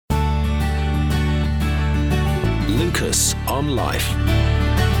Lucas on Life.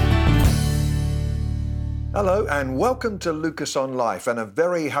 Hello and welcome to Lucas on Life and a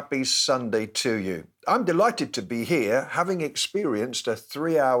very happy Sunday to you. I'm delighted to be here, having experienced a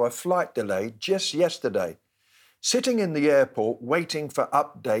 3-hour flight delay just yesterday. Sitting in the airport waiting for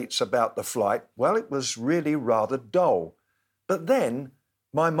updates about the flight, well, it was really rather dull. But then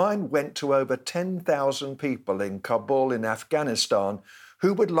my mind went to over 10,000 people in Kabul in Afghanistan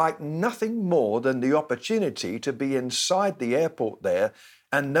who would like nothing more than the opportunity to be inside the airport there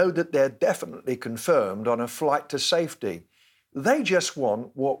and know that they're definitely confirmed on a flight to safety. They just want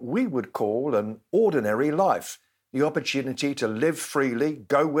what we would call an ordinary life, the opportunity to live freely,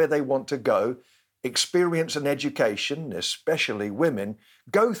 go where they want to go, experience an education, especially women,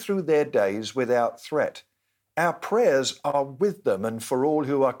 go through their days without threat. Our prayers are with them and for all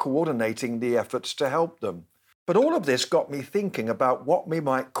who are coordinating the efforts to help them. But all of this got me thinking about what we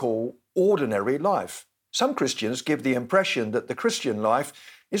might call ordinary life. Some Christians give the impression that the Christian life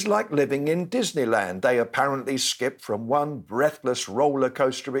is like living in Disneyland. They apparently skip from one breathless roller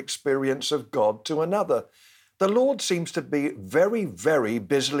coaster experience of God to another. The Lord seems to be very, very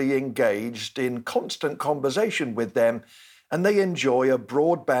busily engaged in constant conversation with them, and they enjoy a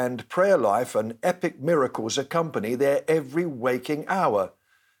broadband prayer life and epic miracles accompany their every waking hour.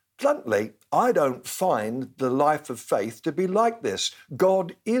 Bluntly, I don't find the life of faith to be like this.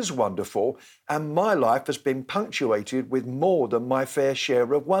 God is wonderful, and my life has been punctuated with more than my fair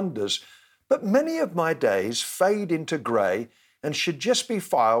share of wonders. But many of my days fade into grey and should just be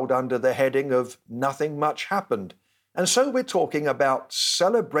filed under the heading of nothing much happened. And so we're talking about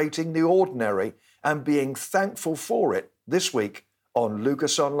celebrating the ordinary and being thankful for it this week on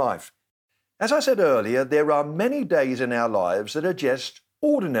Lucas on Life. As I said earlier, there are many days in our lives that are just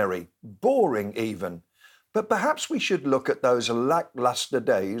ordinary, boring even. But perhaps we should look at those lackluster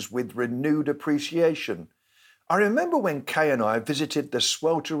days with renewed appreciation. I remember when Kay and I visited the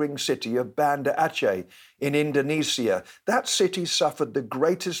sweltering city of Banda Aceh in Indonesia. That city suffered the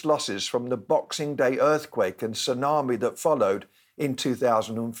greatest losses from the Boxing Day earthquake and tsunami that followed in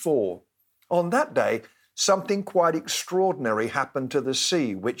 2004. On that day, something quite extraordinary happened to the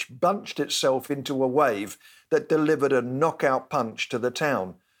sea, which bunched itself into a wave that delivered a knockout punch to the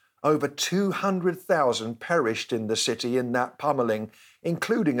town. Over 200,000 perished in the city in that pummeling,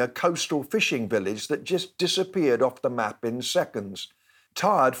 including a coastal fishing village that just disappeared off the map in seconds.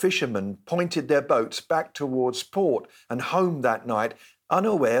 Tired fishermen pointed their boats back towards port and home that night,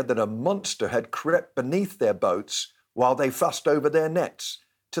 unaware that a monster had crept beneath their boats while they fussed over their nets.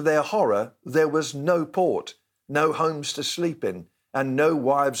 To their horror, there was no port, no homes to sleep in, and no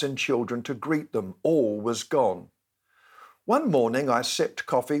wives and children to greet them. All was gone. One morning I sipped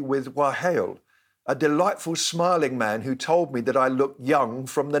coffee with Wahail, a delightful smiling man who told me that I looked young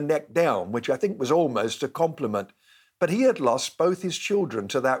from the neck down, which I think was almost a compliment. But he had lost both his children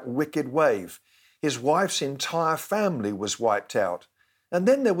to that wicked wave. His wife's entire family was wiped out. And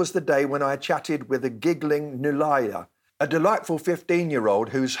then there was the day when I chatted with a giggling Nulaya, a delightful 15-year-old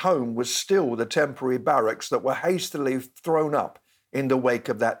whose home was still the temporary barracks that were hastily thrown up in the wake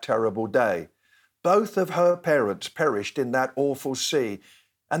of that terrible day. Both of her parents perished in that awful sea,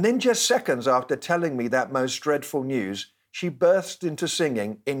 and then just seconds after telling me that most dreadful news, she burst into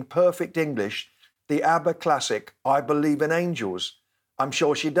singing, in perfect English, the ABBA classic, I Believe in Angels. I'm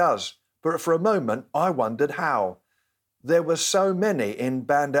sure she does, but for a moment I wondered how. There were so many in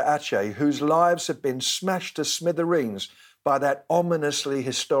Banda Aceh whose lives had been smashed to smithereens by that ominously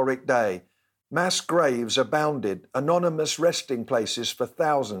historic day. Mass graves abounded, anonymous resting places for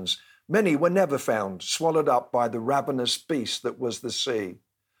thousands. Many were never found, swallowed up by the ravenous beast that was the sea.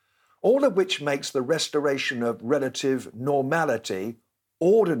 All of which makes the restoration of relative normality,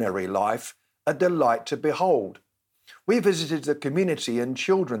 ordinary life, a delight to behold. We visited the community and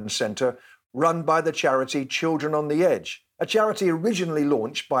children's centre run by the charity Children on the Edge, a charity originally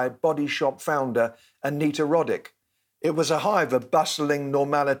launched by Body Shop founder Anita Roddick. It was a hive of bustling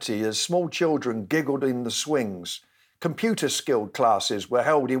normality as small children giggled in the swings. Computer-skilled classes were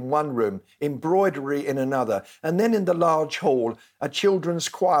held in one room, embroidery in another, and then in the large hall, a children's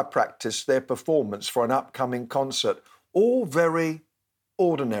choir practiced their performance for an upcoming concert, all very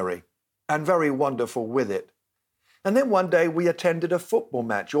ordinary and very wonderful with it. And then one day we attended a football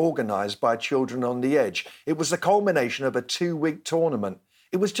match organised by Children on the Edge. It was the culmination of a 2-week tournament.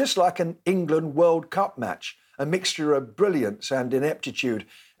 It was just like an England World Cup match, a mixture of brilliance and ineptitude,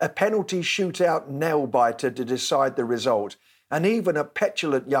 a penalty shootout nail-biter to decide the result, and even a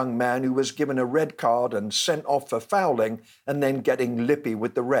petulant young man who was given a red card and sent off for fouling and then getting lippy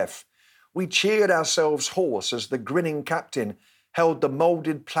with the ref. We cheered ourselves hoarse as the grinning captain held the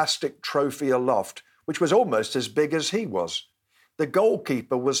moulded plastic trophy aloft, which was almost as big as he was. The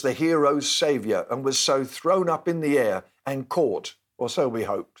goalkeeper was the hero's saviour and was so thrown up in the air and caught, or so we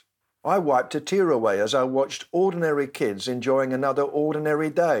hoped. I wiped a tear away as I watched ordinary kids enjoying another ordinary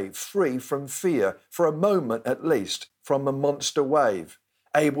day, free from fear, for a moment at least, from a monster wave,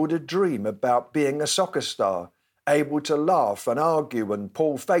 able to dream about being a soccer star, able to laugh and argue and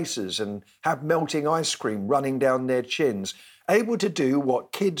pull faces and have melting ice cream running down their chins, able to do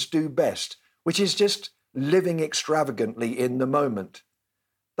what kids do best, which is just living extravagantly in the moment.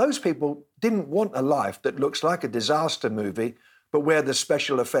 Those people didn't want a life that looks like a disaster movie, but where the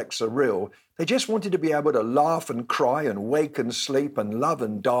special effects are real. They just wanted to be able to laugh and cry and wake and sleep and love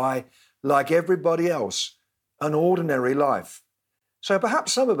and die like everybody else, an ordinary life. So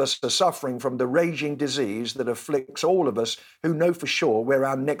perhaps some of us are suffering from the raging disease that afflicts all of us who know for sure where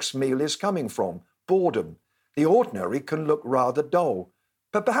our next meal is coming from, boredom. The ordinary can look rather dull,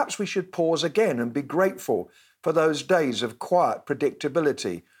 but perhaps we should pause again and be grateful for those days of quiet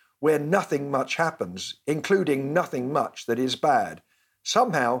predictability where nothing much happens, including nothing much that is bad.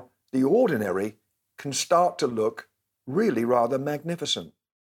 Somehow, the ordinary can start to look really rather magnificent.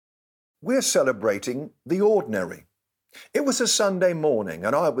 We're celebrating the ordinary. It was a Sunday morning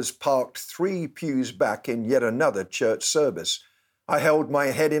and I was parked 3 pews back in yet another church service. I held my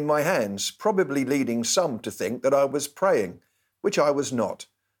head in my hands, probably leading some to think that I was praying, which I was not.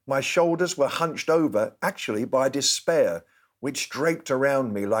 My shoulders were hunched over, actually by despair, which draped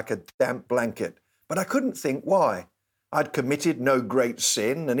around me like a damp blanket, but I couldn't think why. I'd committed no great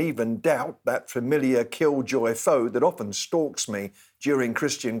sin, and even doubt, that familiar killjoy foe that often stalks me during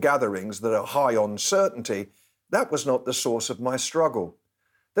Christian gatherings that are high on certainty, that was not the source of my struggle.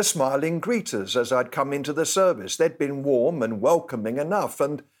 The smiling greeters as I'd come into the service, they'd been warm and welcoming enough,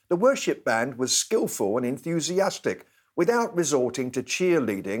 and the worship band was skillful and enthusiastic, without resorting to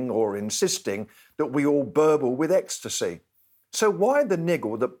cheerleading or insisting that we all burble with ecstasy. So why the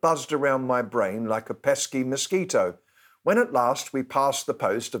niggle that buzzed around my brain like a pesky mosquito? When at last we passed the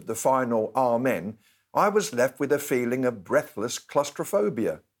post of the final Amen, I was left with a feeling of breathless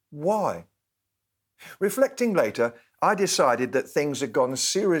claustrophobia. Why? Reflecting later, I decided that things had gone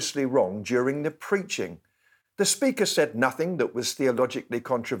seriously wrong during the preaching. The speaker said nothing that was theologically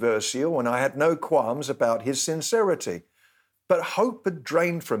controversial, and I had no qualms about his sincerity. But hope had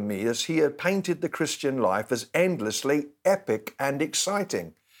drained from me as he had painted the Christian life as endlessly epic and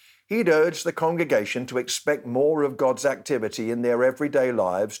exciting. He'd urged the congregation to expect more of God's activity in their everyday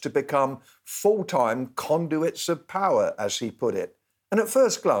lives, to become full-time conduits of power, as he put it. And at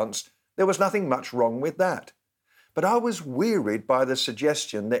first glance, there was nothing much wrong with that. But I was wearied by the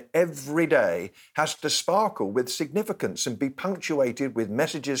suggestion that every day has to sparkle with significance and be punctuated with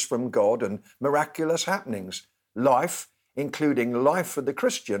messages from God and miraculous happenings. Life, including life for the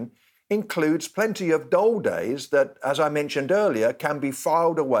Christian, includes plenty of dull days that, as I mentioned earlier, can be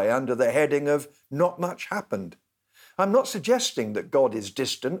filed away under the heading of not much happened. I'm not suggesting that God is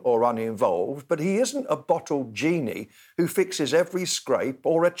distant or uninvolved, but he isn't a bottled genie who fixes every scrape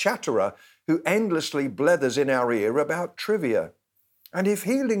or a chatterer who endlessly blethers in our ear about trivia. And if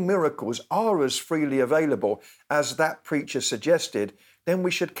healing miracles are as freely available as that preacher suggested, then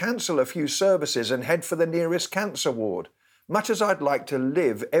we should cancel a few services and head for the nearest cancer ward. Much as I'd like to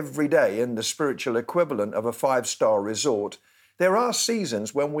live every day in the spiritual equivalent of a 5-star resort, there are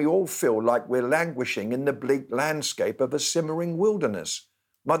seasons when we all feel like we're languishing in the bleak landscape of a simmering wilderness.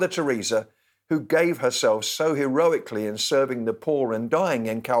 Mother Teresa, who gave herself so heroically in serving the poor and dying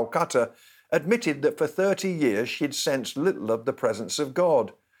in Calcutta, admitted that for 30 years she'd sensed little of the presence of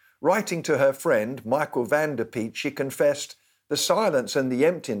God. Writing to her friend, Michael van der Peet, she confessed, "The silence and the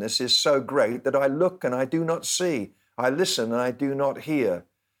emptiness is so great that I look and I do not see. I listen and I do not hear."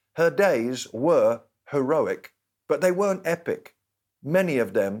 Her days were heroic, but they weren't epic. Many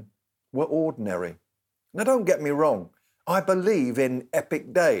of them were ordinary. Now, don't get me wrong. I believe in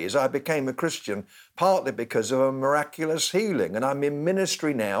epic days. I became a Christian partly because of a miraculous healing, and I'm in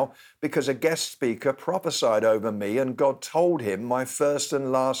ministry now because a guest speaker prophesied over me and God told him my first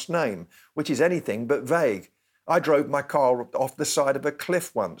and last name, which is anything but vague. I drove my car off the side of a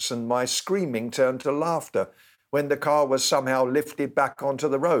cliff once, and my screaming turned to laughter when the car was somehow lifted back onto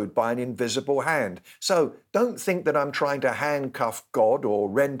the road by an invisible hand. So don't think that I'm trying to handcuff God or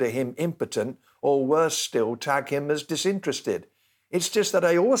render him impotent, or worse still, tag him as disinterested. It's just that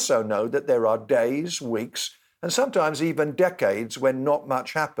I also know that there are days, weeks, and sometimes even decades when not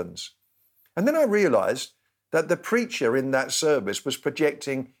much happens. And then I realized that the preacher in that service was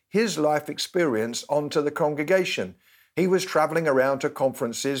projecting his life experience onto the congregation. He was traveling around to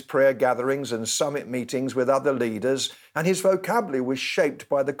conferences, prayer gatherings, and summit meetings with other leaders, and his vocabulary was shaped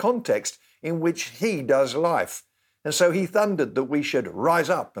by the context in which he does life. And so he thundered that we should rise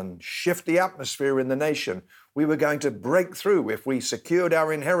up and shift the atmosphere in the nation. We were going to break through if we secured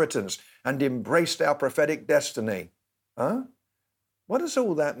our inheritance and embraced our prophetic destiny. Huh? What does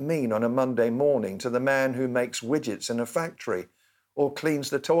all that mean on a Monday morning to the man who makes widgets in a factory or cleans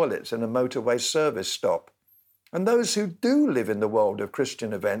the toilets in a motorway service stop? And those who do live in the world of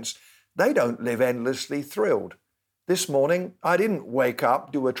Christian events, they don't live endlessly thrilled. This morning, I didn't wake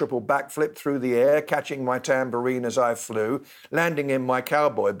up, do a triple backflip through the air, catching my tambourine as I flew, landing in my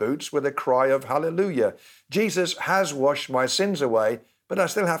cowboy boots with a cry of hallelujah. Jesus has washed my sins away, but I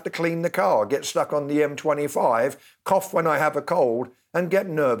still have to clean the car, get stuck on the M25, cough when I have a cold, and get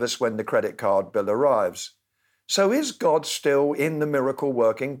nervous when the credit card bill arrives. So is God still in the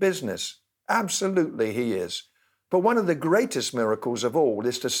miracle-working business? Absolutely he is. But one of the greatest miracles of all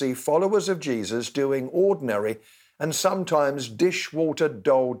is to see followers of Jesus doing ordinary and sometimes dishwater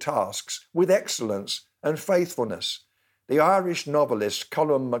dull tasks with excellence and faithfulness. The Irish novelist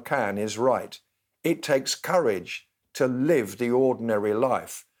Colum McCann is right. It takes courage to live the ordinary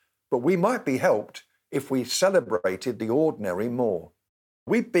life, but we might be helped if we celebrated the ordinary more.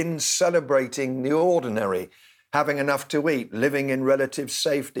 We've been celebrating the ordinary, having enough to eat, living in relative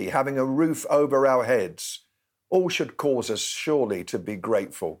safety, having a roof over our heads. All should cause us surely to be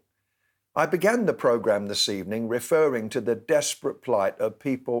grateful. I began the program this evening referring to the desperate plight of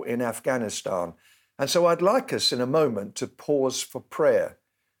people in Afghanistan, and so I'd like us in a moment to pause for prayer.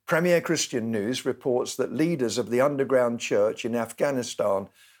 Premier Christian News reports that leaders of the underground church in Afghanistan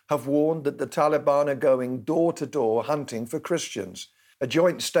have warned that the Taliban are going door to door hunting for Christians. A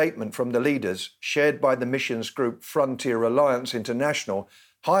joint statement from the leaders, shared by the missions group Frontier Alliance International,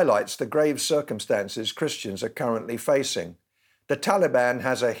 highlights the grave circumstances Christians are currently facing. The Taliban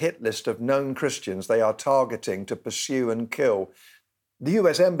has a hit list of known Christians they are targeting to pursue and kill. The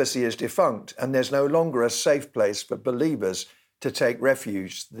US Embassy is defunct, and there's no longer a safe place for believers to take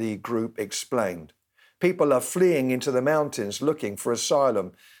refuge, the group explained. People are fleeing into the mountains looking for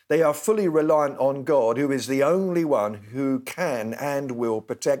asylum. They are fully reliant on God, who is the only one who can and will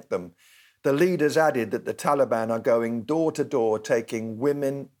protect them. The leaders added that the Taliban are going door to door, taking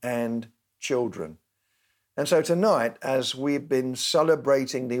women and children. And so tonight, as we've been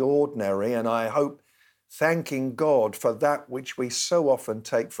celebrating the ordinary, and I hope thanking God for that which we so often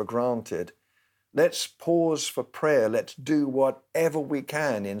take for granted, let's pause for prayer. Let's do whatever we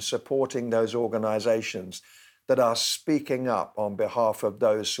can in supporting those organizations that are speaking up on behalf of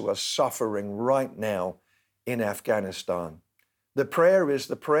those who are suffering right now in Afghanistan. The prayer is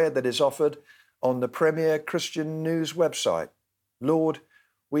the prayer that is offered on the Premier Christian News website. Lord,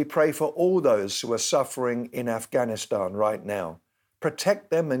 we pray for all those who are suffering in Afghanistan right now.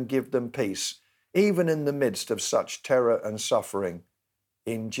 Protect them and give them peace, even in the midst of such terror and suffering.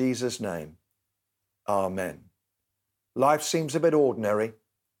 In Jesus' name, amen. Life seems a bit ordinary.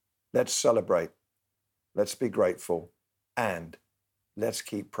 Let's celebrate. Let's be grateful. And let's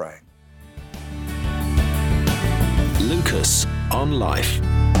keep praying. Lucas on Life.